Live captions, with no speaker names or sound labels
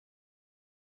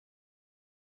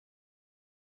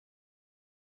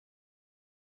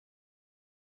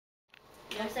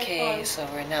Okay, so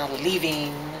we're now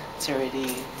leaving. It's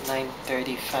already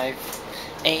 9:35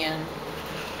 a.m.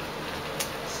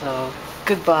 So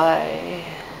goodbye.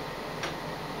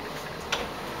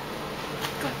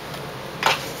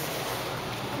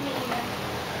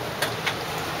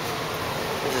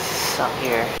 This is up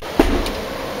here.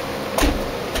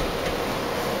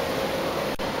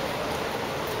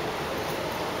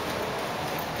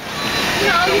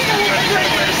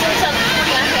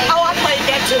 Oh, I played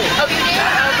that too. Oh, you did?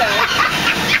 Okay.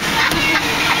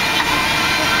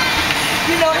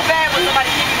 You know the bad when somebody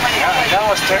give you money. Yeah, that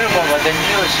was terrible, but the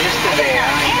news yesterday,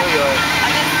 I mean, New York.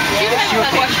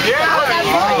 Shooting.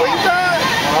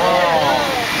 Oh.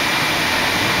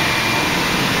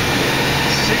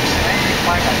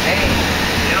 695 a day.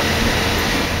 Yep.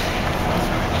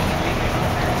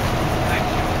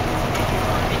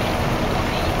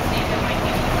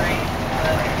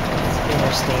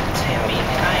 Interstate Tammy.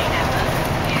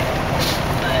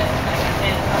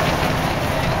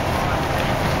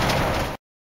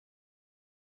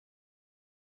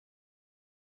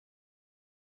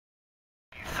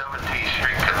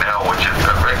 Street Canal, which is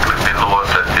directly below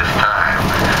us at this time.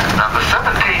 Now, the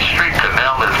 17th Street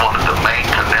Canal is one of the main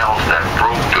canals that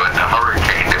broke during the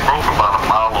hurricane. It broke about a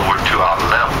mile over to our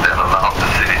left that allowed the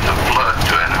city to flood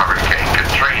during Hurricane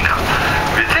Katrina.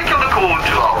 If you take a look over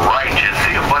to our right, you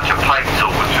see a bunch of pipes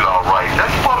over to our right.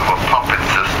 That's part of a pumping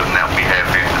system that we have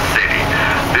here in the city.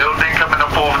 Building coming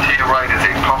up over to your right is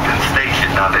a pumping station.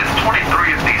 Now, there's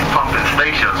 23 of these pumping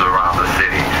stations around the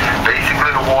city. Basically,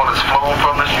 the water's flowing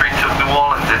from the streets of New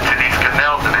Orleans into these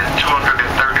canals, and there's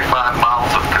 235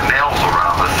 miles of canals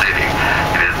around the city.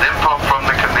 It is then pumped from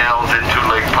the canals into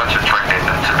Lake Pontchartrain and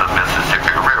into the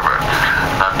Mississippi River.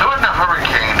 Now, during the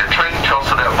hurricane, the train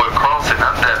trestle that we're crossing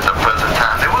under at the present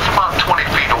time, there was about 20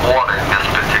 feet of water in this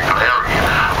particular area.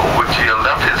 Over to your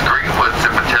left is Greenwood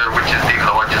Cemetery, which is the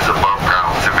largest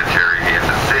above-ground cemetery here in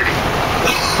the city.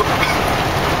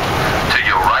 To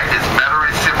your right is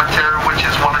Metairie Cemetery, which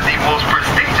is one of the most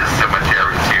prestigious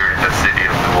cemeteries here in the city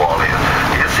of New Orleans.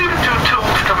 You see the two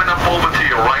tombs coming up over to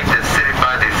your right that's sitting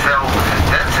by themselves?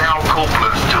 That's Al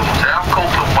Copeland's tombs. Al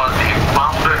Copeland was the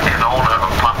founder and owner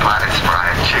of Popeye's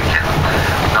Fried Chicken.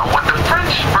 Now, when the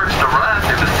French first arrived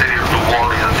in the city of New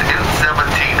Orleans in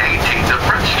 1718, the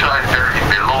French tried burying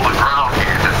below the ground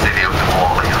here in the city of New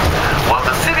Orleans. Well,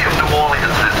 the city of New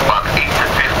Orleans is about 8 to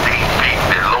 15 feet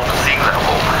below sea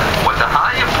level, with the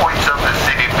higher points of the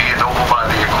city being over by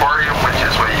the aquarium, which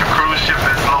is where your cruise ship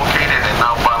is located, and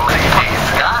out by the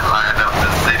skyline of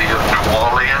the city of New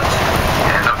Orleans.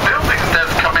 And the buildings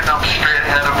that's coming up straight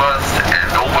ahead of us and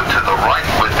over to the right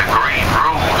with the green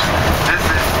roofs, this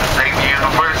is Xavier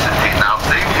University. Now,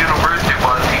 Xavier University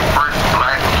was the first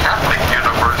black Catholic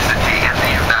university in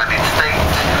the United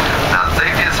States. Now,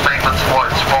 Xavier is famous for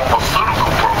its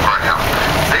pharmaceutical program.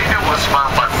 Xavier was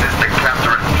founded by Sister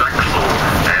Catherine Drexel,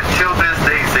 and till this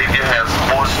day, Xavier has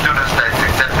more students that's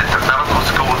accepted to medical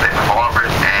school than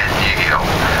Harvard and Yale.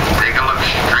 Take a look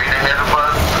straight ahead of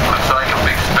us. Looks like a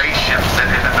big spaceship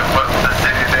sitting in the front of the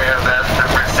city there. That's the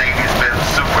Mercedes-Benz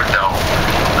Superdome.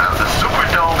 Now, the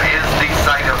Superdome is the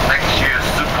site of next year's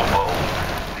Super Bowl.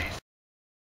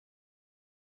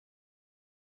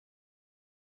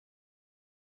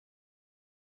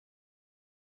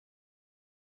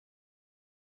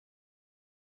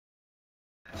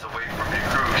 It's away from your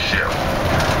cruise ship.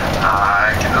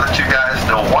 I can let you guys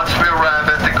know, once we arrive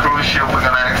at the cruise ship, we're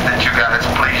going to ask that you guys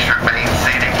please remain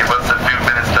seated. Give us a few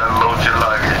minutes to unload your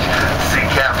luggage. Sea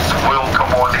caps will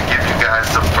come on and give you guys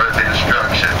some further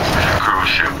instructions. Cruise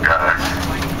ship, guys.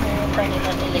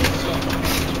 Carnival Elation.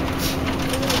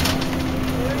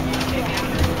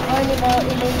 Carnival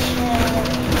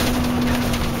Elation.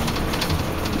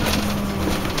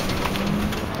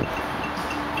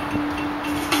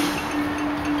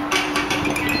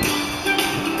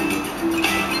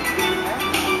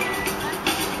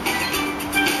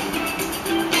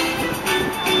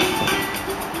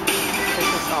 This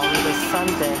is on the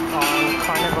sunset on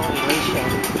Carnival Elation.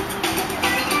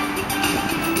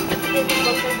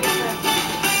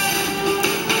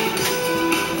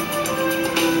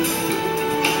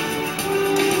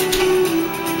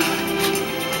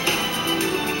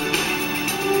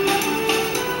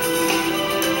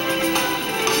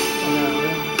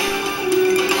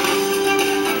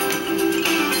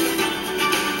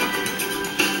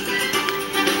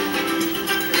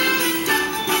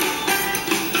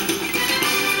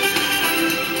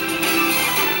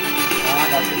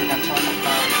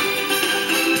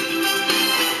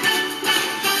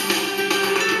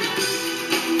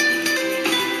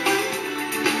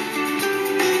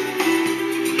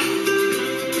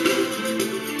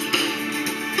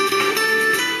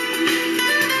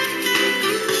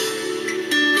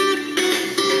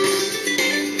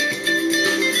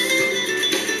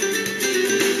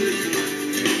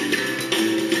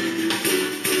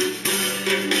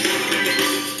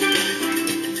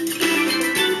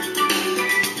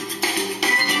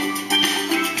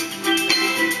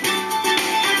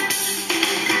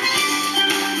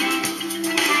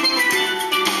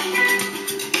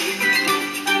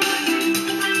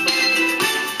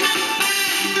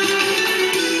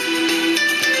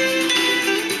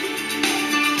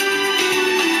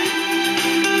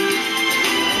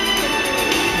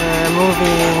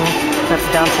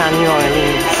 That's downtown New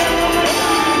Orleans.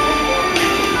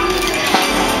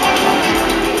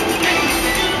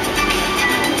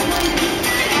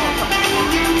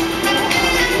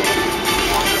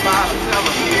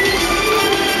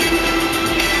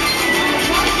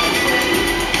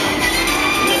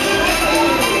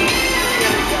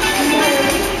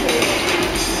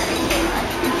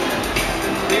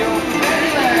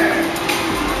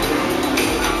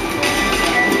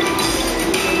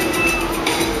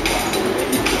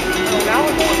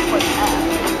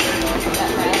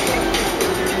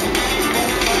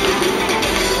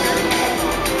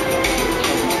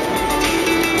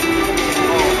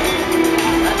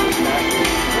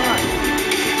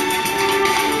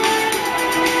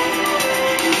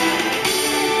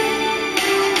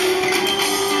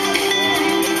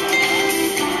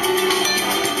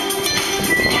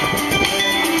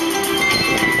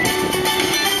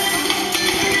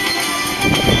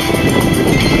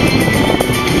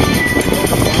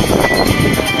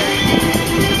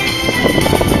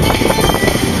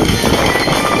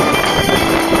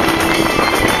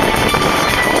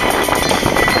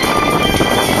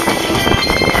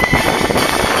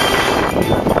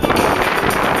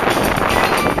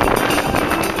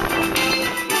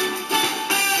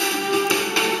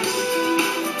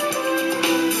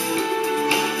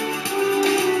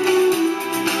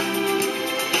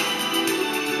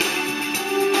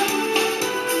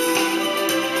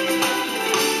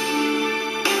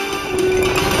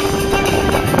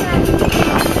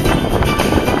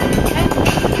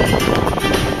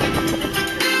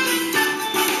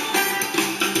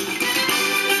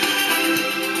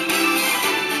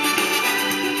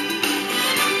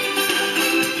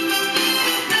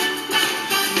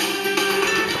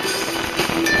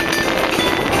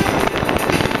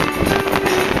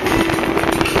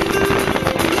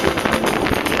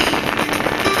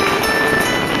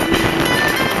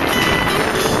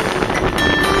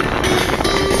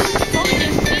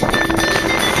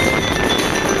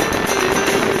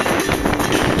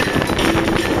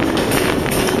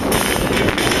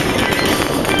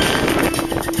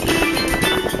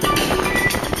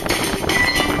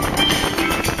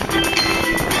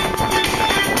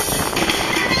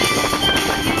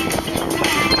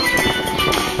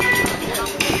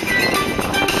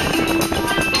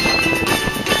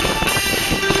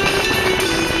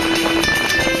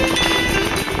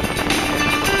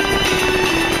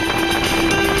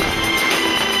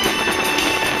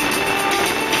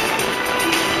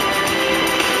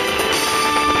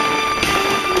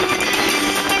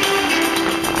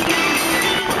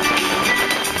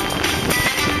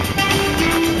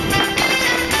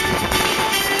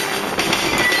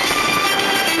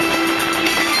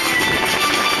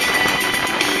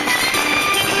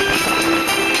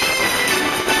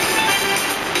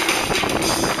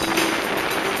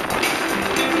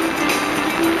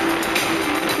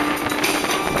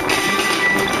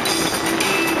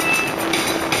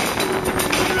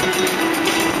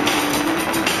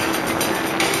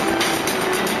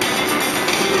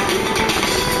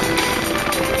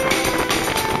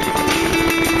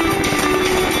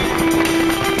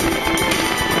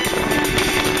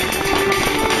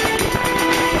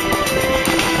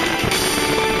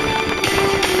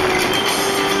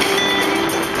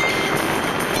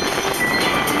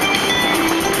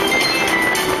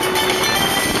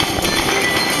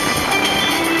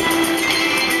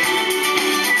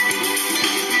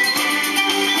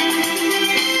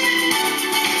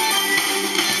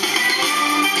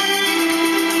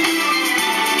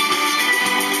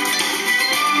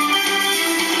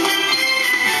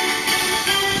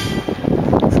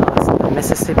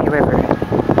 Mississippi River.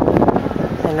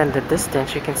 And in the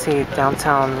distance you can see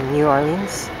downtown New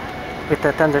Orleans with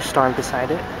the thunderstorm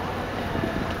beside it.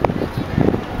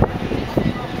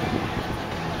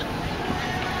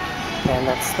 And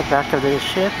that's the back of the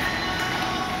ship.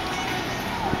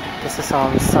 This is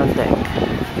on Sunday.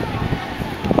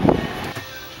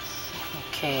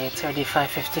 Okay, it's already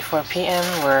 5:54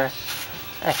 p.m. We're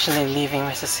actually leaving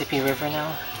Mississippi River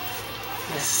now.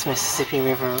 This is Mississippi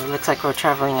River. It looks like we're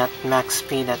traveling at max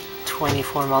speed at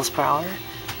 24 miles per hour.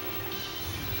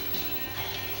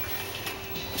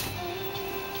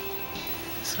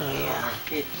 So yeah,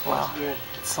 wow,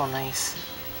 it's so nice.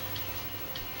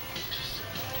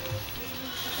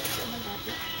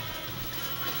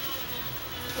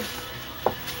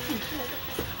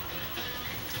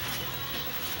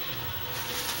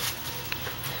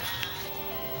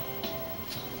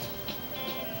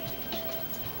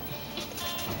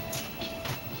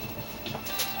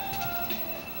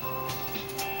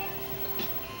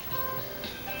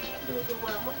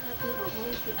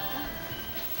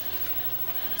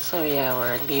 So yeah,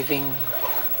 we're leaving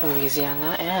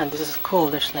Louisiana, and this is cool.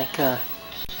 There's like a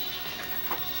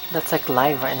that's like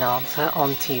live right now. It's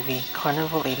on TV.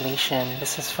 Carnival Elation.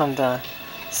 This is from the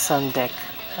sun deck,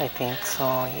 I think. So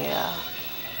yeah,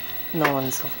 no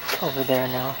one's over there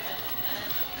now.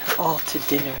 We're all to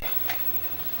dinner.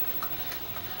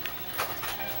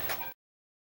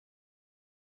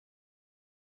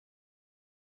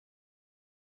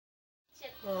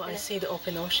 Oh, I see the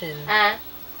open ocean. Ah,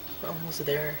 We're almost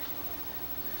there.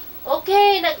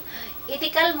 okay,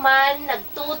 itikal man,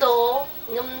 nagtudo,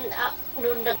 nung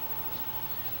nag...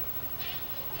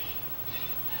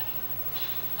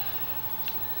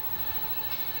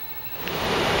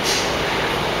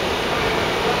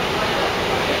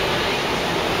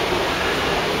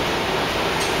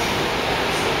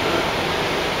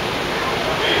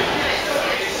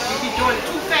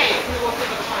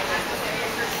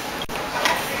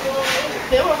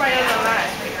 They were right on the line.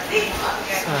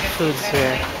 So food's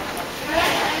here.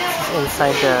 This is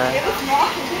inside the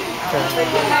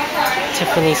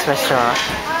Tiffany's restaurant.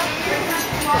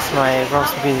 That's my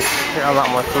roast beef. There are a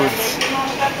lot more foods.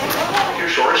 Your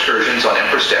shore excursions on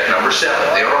Empress Deck number 7.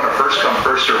 They are on a first-come,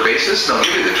 first-served basis, and they'll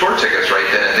give you the tour tickets right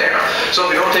then and there. So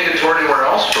if you don't take a tour anywhere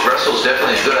else, Progresso is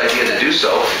definitely a good idea to do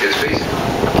so. It's basically...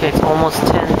 Okay, it's almost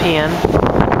 10 p.m.